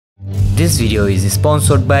This video is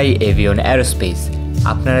sponsored by Avion Aerospace.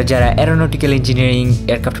 আপনারা যারা aeronautical engineering,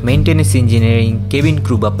 aircraft maintenance engineering, cabin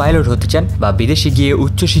crew বা pilot হতে চান বা বিদেশে গিয়ে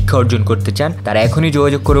উচ্চ শিক্ষা অর্জন করতে চান, তারা এখনই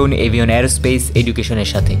যোগাযোগ করুন এভিয়ন এরোস্পেস এডুকেশনের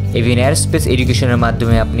সাথে। এভিয়ন এরোস্পেস এডুকেশনের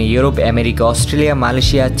মাধ্যমে আপনি ইউরোপ, আমেরিকা, অস্ট্রেলিয়া,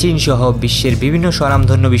 মালয়েশিয়া, চীন সহ বিশ্বের বিভিন্ন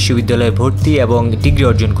স্বনামধন্য বিশ্ববিদ্যালয়ে ভর্তি এবং ডিগ্রি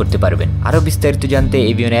অর্জন করতে পারবেন। আরও বিস্তারিত জানতে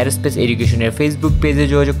এভিয়ন এরোস্পেস এডুকেশনের ফেসবুক পেজে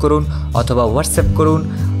যোগাযোগ করুন অথবা হোয়াটসঅ্যাপ করুন।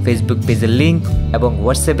 ফেসবুক পেজের লিঙ্ক এবং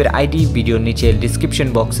হোয়াটসঅ্যাপের আইডি ভিডিওর নিচে ডিসক্রিপশন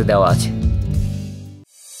বক্সে দেওয়া আছে।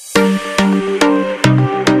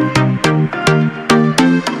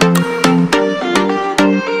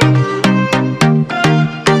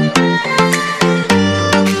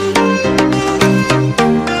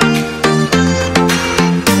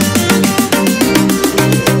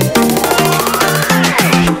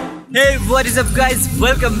 Hey, what is up guys?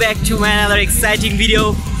 Welcome back to another exciting video,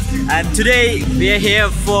 and today we are here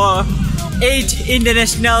for 8th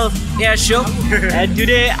International Airshow and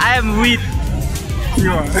today I am with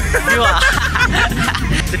Siva.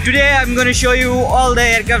 So today I'm going to show you all the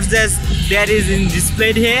aircraft that is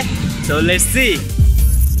displayed here, so let's see.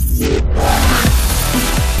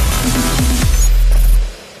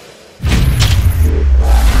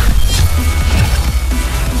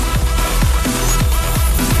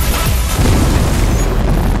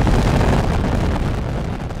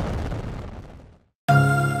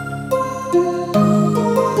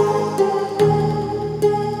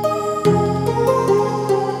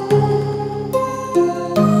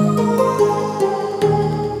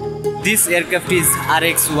 This aircraft is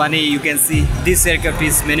RX-1A. You can see this aircraft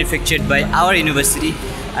is manufactured by our university,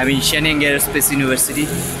 I mean Shenyang Aerospace University.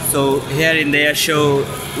 So here in the air show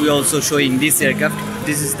we also showing this aircraft.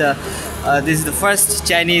 This is the first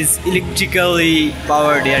Chinese electrically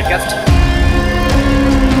powered aircraft.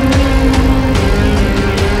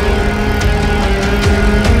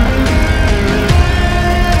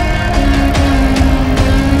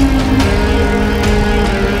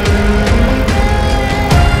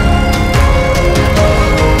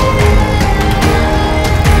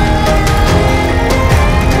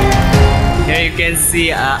 You can see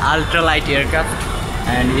ultralight aircraft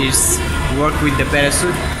and it's work with the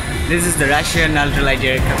parachute. This is the Russian ultralight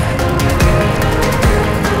aircraft.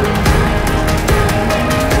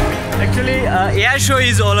 Actually, air show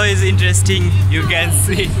is always interesting. You can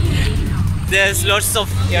see there's lots of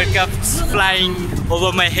aircrafts flying over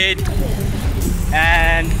my head,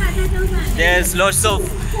 and there's lots of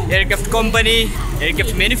aircraft company,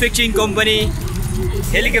 aircraft manufacturing company,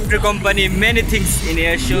 helicopter company, many things in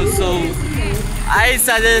air show. So I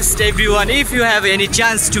suggest everyone, if you have any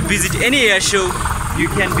chance to visit any air show, you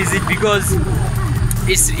can visit because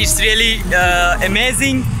it's really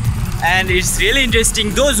amazing and it's really interesting.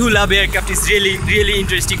 Those who love aircraft, is really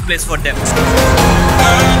interesting place for them.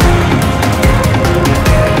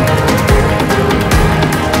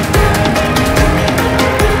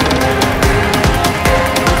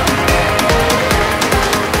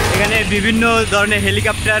 এখানে বিভিন্ন ধরনের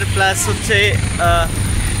helicopter plus হচ্ছে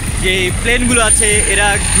যে প্লেনগুলো আছে এরা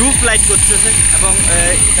group flight করতেছে এবং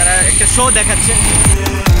তারা একটা শো দেখাচ্ছে।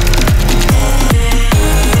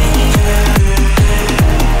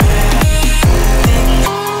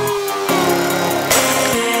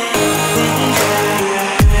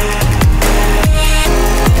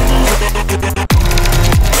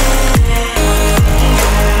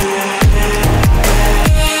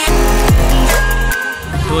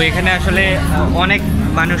 তো এখানে আসলে অনেক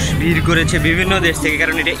মানুষ ভিড় করেছে বিভিন্ন দেশ থেকে,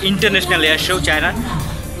 কারণ এটা ইন্টারন্যাশনাল এয়ার শো চায়না।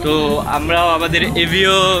 তো আমরাও আমাদের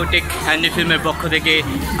এভিওটেক হ্যান্ডি ফিল্মের পক্ষ থেকে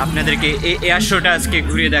আপনাদেরকে এই এয়ার শোটা আজকে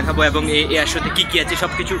ঘুরিয়ে দেখাবো এবং এই এয়ার শোতে কী কী আছে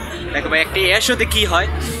সব কিছু দেখাবো। একটা এয়ার শোতে কী হয়,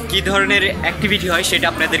 কী ধরনের অ্যাক্টিভিটি হয় সেটা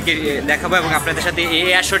আপনাদেরকে দেখাবো এবং আপনাদের সাথে এই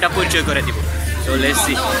এয়ার শোটা পরিচয় করে দিব। So let's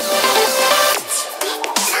see.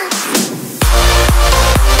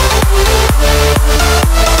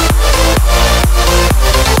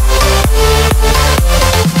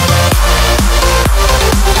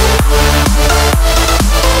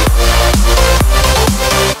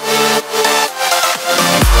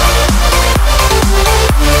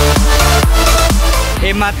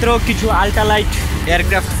 মাত্র কিছু আল্ট্রালাইট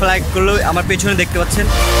এয়ারক্রাফট ফ্লাই করলো আমার পেছনে দেখতে পাচ্ছেন।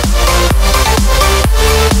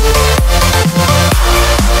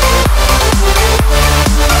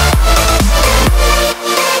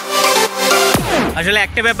 আসলে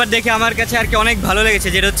একটা ব্যাপার দেখে আমার কাছে আর কি অনেক ভালো লেগেছে,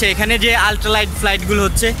 যেটা হচ্ছে এখানে যে আল্ট্রালাইট ফ্লাইটগুলো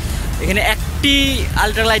হচ্ছে, এখানে একটি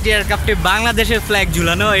আল্ট্রালাইট এয়ারক্রাফটে বাংলাদেশের ফ্ল্যাগ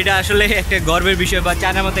ঝুলানো। এটা আসলে একটা গর্বের বিষয়, বা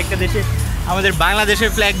চায়নার মতো একটা দেশে আমাদের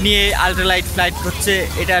বাংলাদেশের ফ্ল্যাগ নিয়ে আল্ট্রালাইট ফ্লাইট করছে,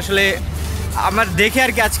 এটা আসলে আমার দেখে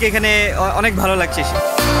আর কি আজকে এখানে অনেক ভালো লাগছে।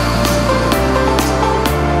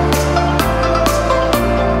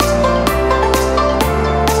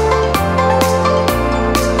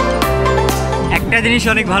 জিনিস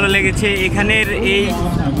অনেক ভালো লেগেছে এখানের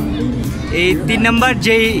এই 3 নম্বর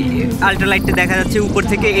যেই আল্ট্রালাইটটা দেখা যাচ্ছে উপর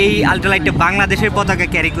থেকে, এই আল্ট্রালাইটটা বাংলাদেশের পতাকা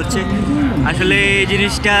ক্যারি করছে। আসলে এই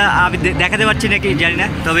জিনিসটা আমি দেখাতে পারছি নাকি জানি না,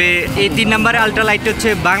 তবে এই 3 নম্বর আল্ট্রালাইটটা হচ্ছে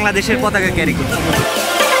বাংলাদেশের পতাকা ক্যারি করছে।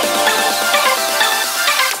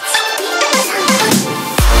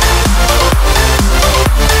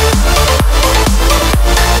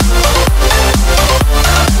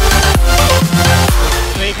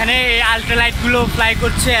 তো এখানে এই আল্ট্রালাইটগুলো ফ্লাই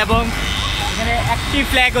করছে এবং এখানে একটি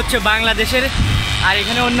ফ্ল্যাগ হচ্ছে বাংলাদেশের, আর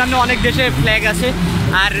এখানে অন্যান্য অনেক দেশের ফ্ল্যাগ আছে।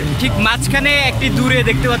 আর ঠিক মাঝখানে একটি দূরে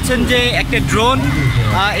দেখতে পাচ্ছেন যে একটা ড্রোন,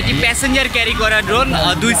 এটি প্যাসেঞ্জার ক্যারি করা ড্রোন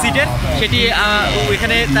 2 সিটের, সেটি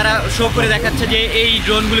ওইখানে তারা শো করে দেখাচ্ছে যে এই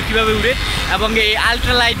ড্রোনগুলো কীভাবে উড়ে। এবং এই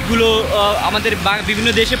আল্ট্রালাইটগুলো আমাদের বিভিন্ন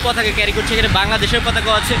দেশের পতাকা ক্যারি করছে, এখানে বাংলাদেশের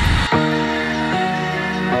পতাকাও আছে।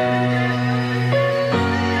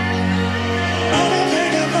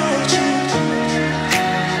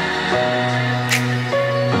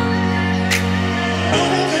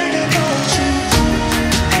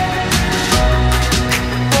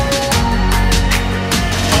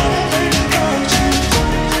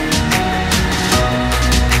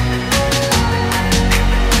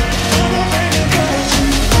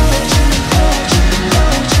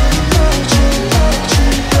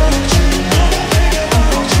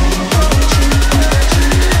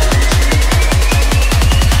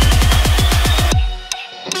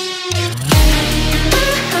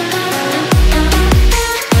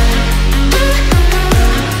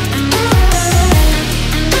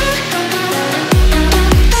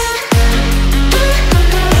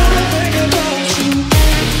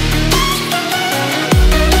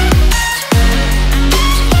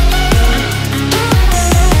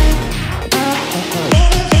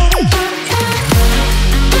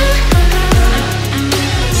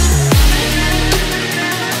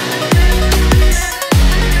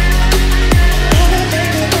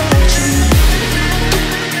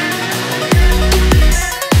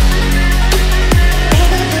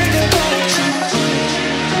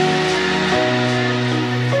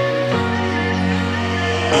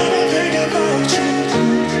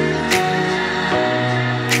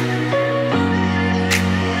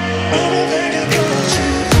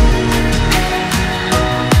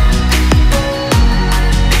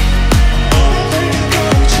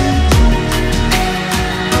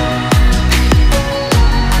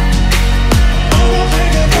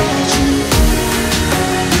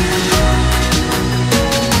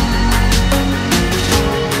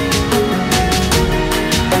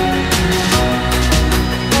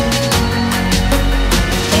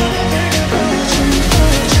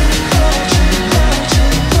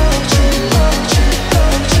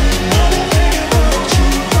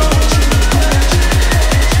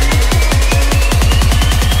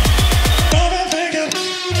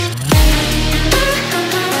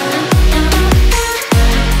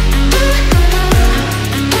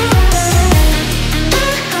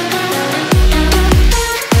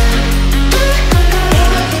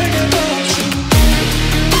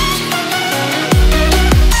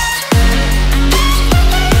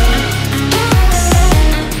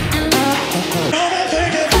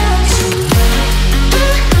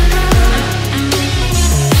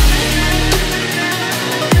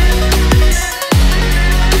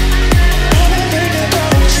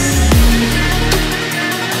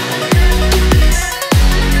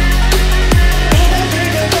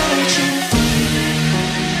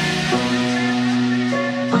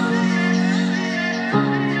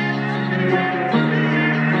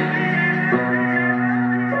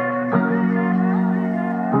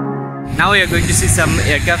 Now we are going to see some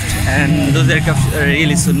aircraft, and those aircraft are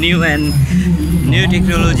really so new and new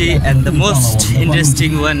technology, and the most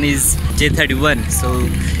interesting one is J-31. So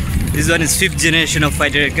this one is 5th generation of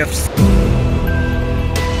fighter aircrafts.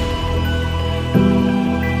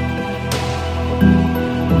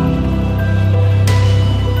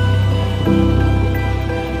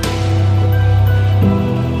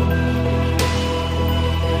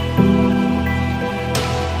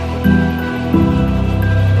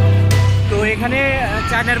 এখানে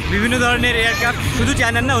চায়নার বিভিন্ন ধরনের aircraft, শুধু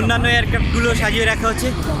চায়নার না অন্যান্য এয়ারক্রাফটগুলো সাজিয়ে রাখা হচ্ছে।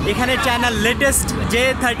 এখানে চায়নার লেটেস্ট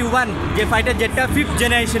J-31 যে ফাইটার জেটটা 5th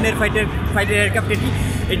জেনারেশনের ফাইটার এয়ারক্রাফট,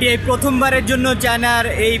 এটি এই প্রথমবারের জন্য চায়নার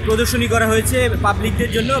এই প্রদর্শনী করা হয়েছে পাবলিকদের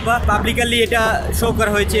জন্য, বা পাবলিকালি এটা শো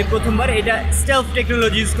করা হয়েছে প্রথমবার। এটা স্টেলথ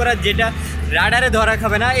টেকনোলজি ইউজ করা, যেটা রাডারে ধরা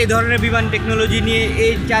খাবে না, এই ধরনের বিমান টেকনোলজি নিয়ে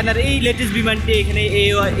এই চায়নার এই লেটেস্ট বিমানটি এখানে এই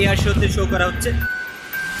এয়ার শোতে শো করা হচ্ছে।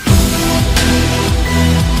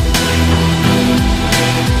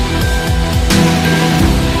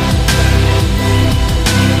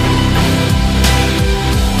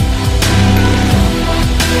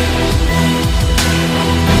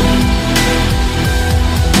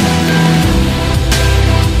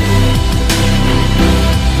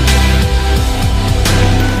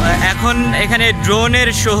 এখন এখানে ড্রোনের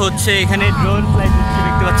শো হচ্ছে, এখানে ড্রোন ফ্লাইট হচ্ছে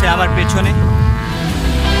দেখতে পাচ্ছেন আমার পেছনে।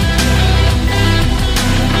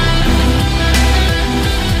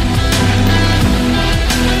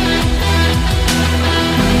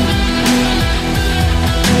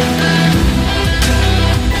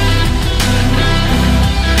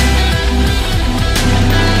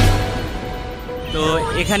 তো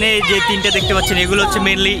এখানে যে তিনটা দেখতে পাচ্ছেন এগুলো হচ্ছে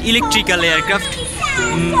মেনলি ইলেকট্রিক্যাল এয়ারক্রাফট।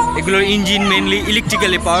 এগুলোর engine mainly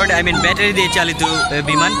electrically powered, I mean battery দিয়ে চালিত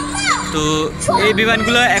বিমান। তো এই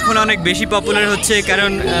বিমানগুলো এখন অনেক বেশি পপুলার হচ্ছে,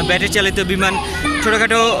 কারণ ব্যাটারি চালিত বিমান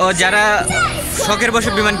ছোটোখাটো যারা শখের বসে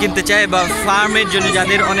বিমান কিনতে চায় বা ফার্মের জন্য,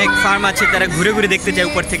 যাদের অনেক ফার্ম আছে তারা ঘুরে ঘুরে দেখতে চায়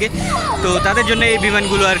উপর থেকে, তো তাদের জন্য এই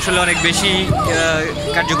বিমানগুলো আসলে অনেক বেশি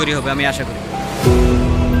কার্যকরী হবে আমি আশা করি।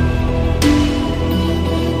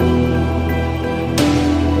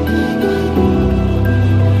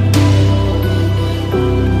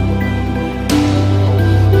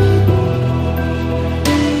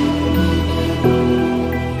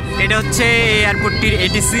 এটা হচ্ছে এয়ারপোর্টটির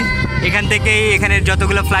এটিসি, এখান থেকেই এখানে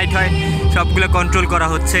যতগুলো ফ্লাইট হয় সবগুলো কন্ট্রোল করা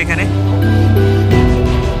হচ্ছে এখানে।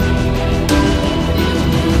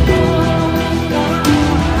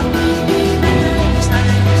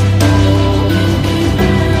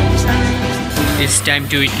 It's time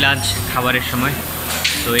to it lunch, খাবারের সময়।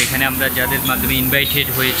 তো এখানে আমরা যাদের মাধ্যমে ইনভাইটেড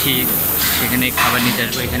হয়েছি সেখানে খাবার নিতে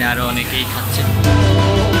আসবো, এখানে আরও অনেকেই খাচ্ছে।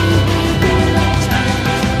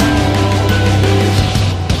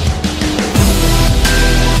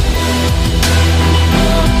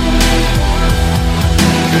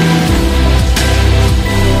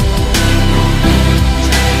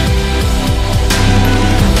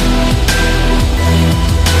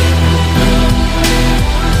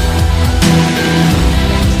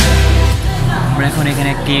 এখন এখানে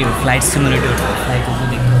একটি ফ্লাইট সিমুলেটর ফ্লাইট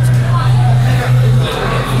দেখতে পাচ্ছি।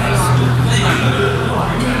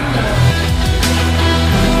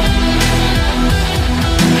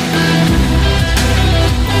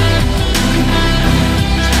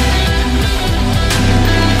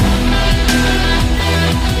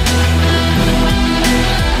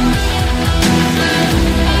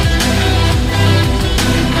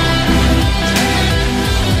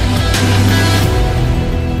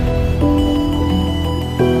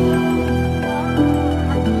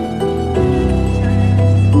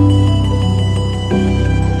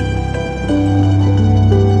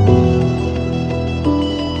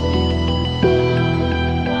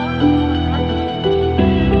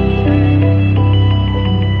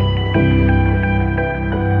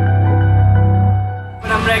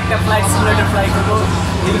 Flight simulator fly to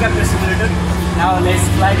helicopter simulator. Now let's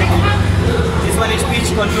fly the helicopter. This one is pitch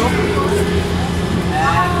control,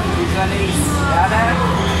 and this one is radar.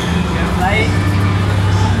 We are flying.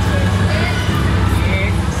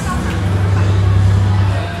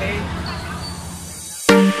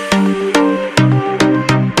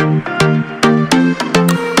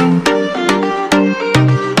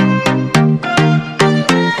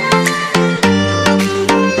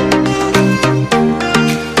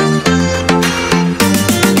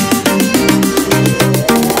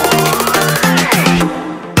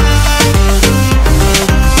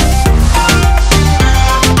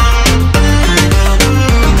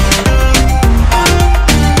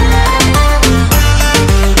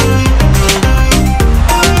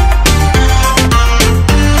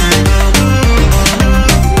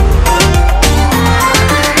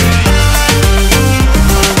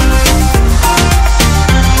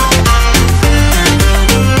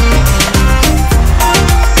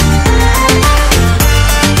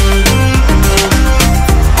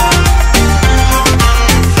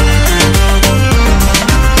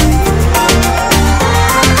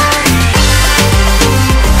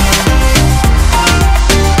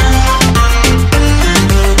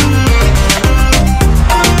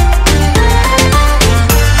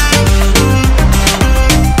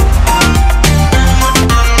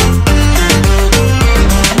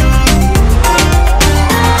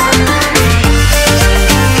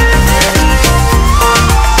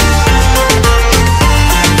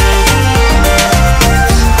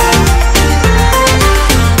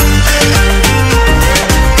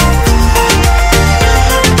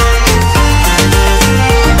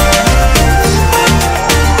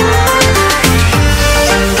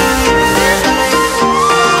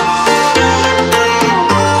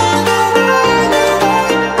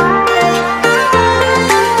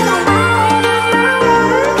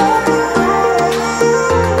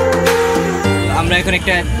 এখন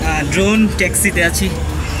একটা ড্রোন ট্যাক্সিতে আছি।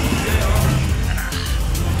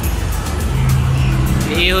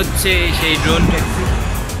 এই হচ্ছে সেই ড্রোন ট্যাক্সি।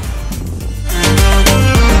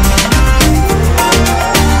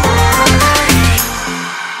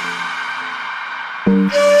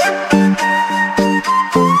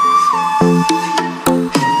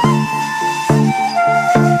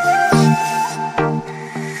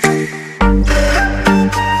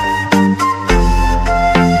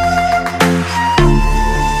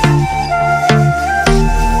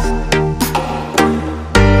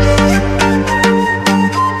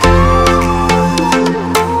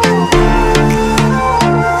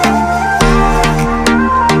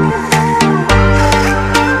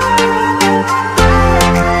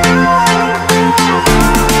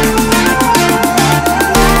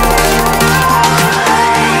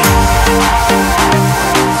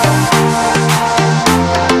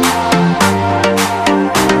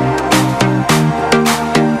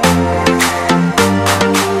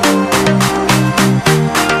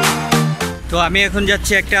 আমি এখন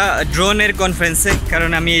যাচ্ছি একটা ড্রোনের কনফারেন্সে,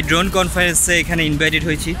 কারণ আমি এই ড্রোন কনফারেন্সে এখানে ইনভাইটেড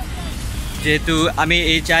হয়েছি, যেহেতু আমি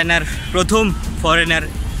এই চায়নার প্রথম ফরেনার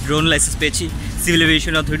ড্রোন লাইসেন্স পেয়েছি civil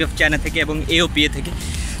aviation authority of China থেকে এবং এওপিএ থেকে।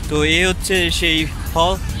 তো এই হচ্ছে সেই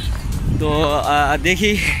হল। তো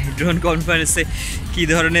দেখি ড্রোন কনফারেন্সে কী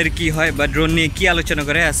ধরনের কি হয় বা ড্রোন নিয়ে কী আলোচনা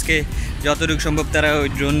করে। আজকে যতটুকু সম্ভব তারা ওই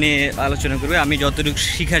ড্রোন নিয়ে আলোচনা করবে, আমি যতটুকু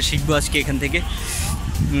শিখবো আজকে এখান থেকে।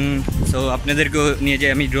 সো আপনাদেরকেও নিয়ে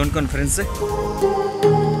যাই আমি ড্রোন কনফারেন্সে।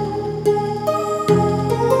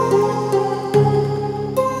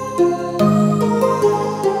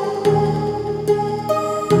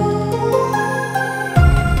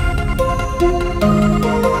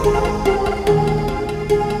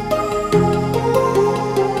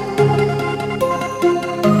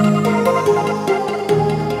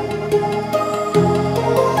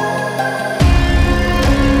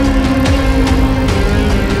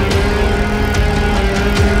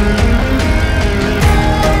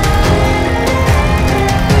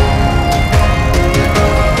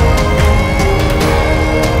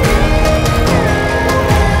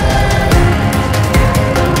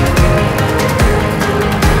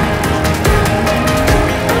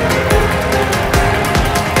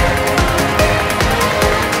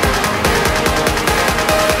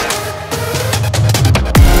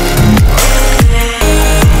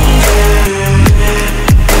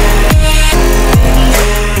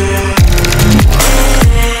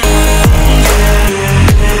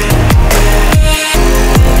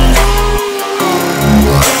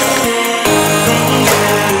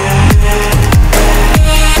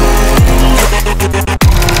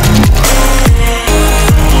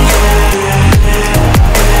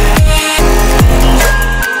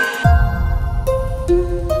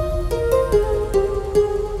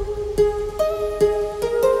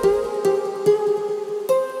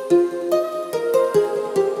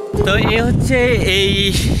 তো এ হচ্ছে এই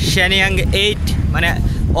শ্যানিয়াং 8 মানে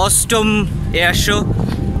অষ্টম এয়ার শো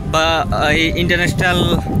বা ইন্টারন্যাশনাল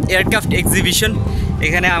এয়ারক্রাফট এক্সিবিশন।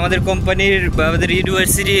 এখানে আমাদের কোম্পানির বা আমাদের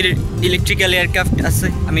ইউনিভার্সিটির ইলেকট্রিক্যাল এয়ারক্রাফট আছে,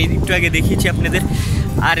 আমি একটু আগে দেখিয়েছি আপনাদের,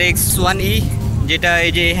 RX-1E যেটা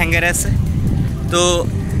এই যে হ্যাঙ্গারে আছে। তো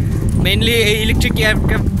মেইনলি এই ইলেকট্রিক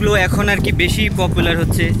এয়ারক্রাফটগুলো এখন আর কি বেশি পপুলার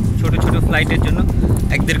হচ্ছে ছোট ছোট ফ্লাইটের জন্য,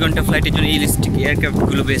 1-1.5 ঘন্টা ফ্লাইটের জন্য ইলেকট্রিক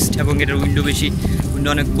এয়ারক্রাফটগুলো বেস্ট, এবং এটার উইন্ডো বেশি, উইন্ডো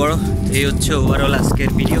অনেক বড়। এই হচ্ছে ওভারঅল আজকের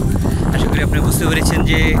ভিডিও। আশা করি আপনি বুঝতে পেরেছেন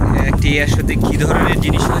যে একটি এয়ার শোতে কী ধরনের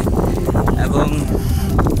জিনিস হয় এবং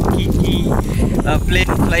কী কী প্লেন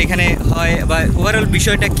ফ্লাই এখানে হয় বা ওভারঅল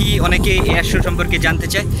বিষয়টা কি, অনেকে এয়ার শো সম্পর্কে জানতে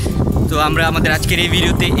চায়। তো আমরা আমাদের আজকের এই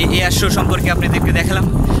ভিডিওতে এই এয়ার শো সম্পর্কে আপনাদেরকে দেখালাম।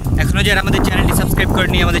 এখনও যারা আমাদের চ্যানেলটি সাবস্ক্রাইব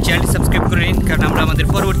করেনি আমাদের চ্যানেলটি সাবস্ক্রাইব করে নিন, কারণ আমরা আমাদের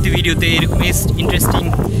পরবর্তী ভিডিওতে এরকম ইন্টারেস্টিং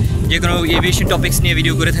যে কোনো এভিয়েশন টপিক্স নিয়ে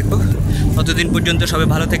ভিডিও করে থাকবো। ততদিন পর্যন্ত সবাই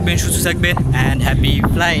ভালো থাকবেন, সুস্থ থাকবেন, অ্যান্ড হ্যাপি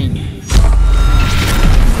ফ্লাইং।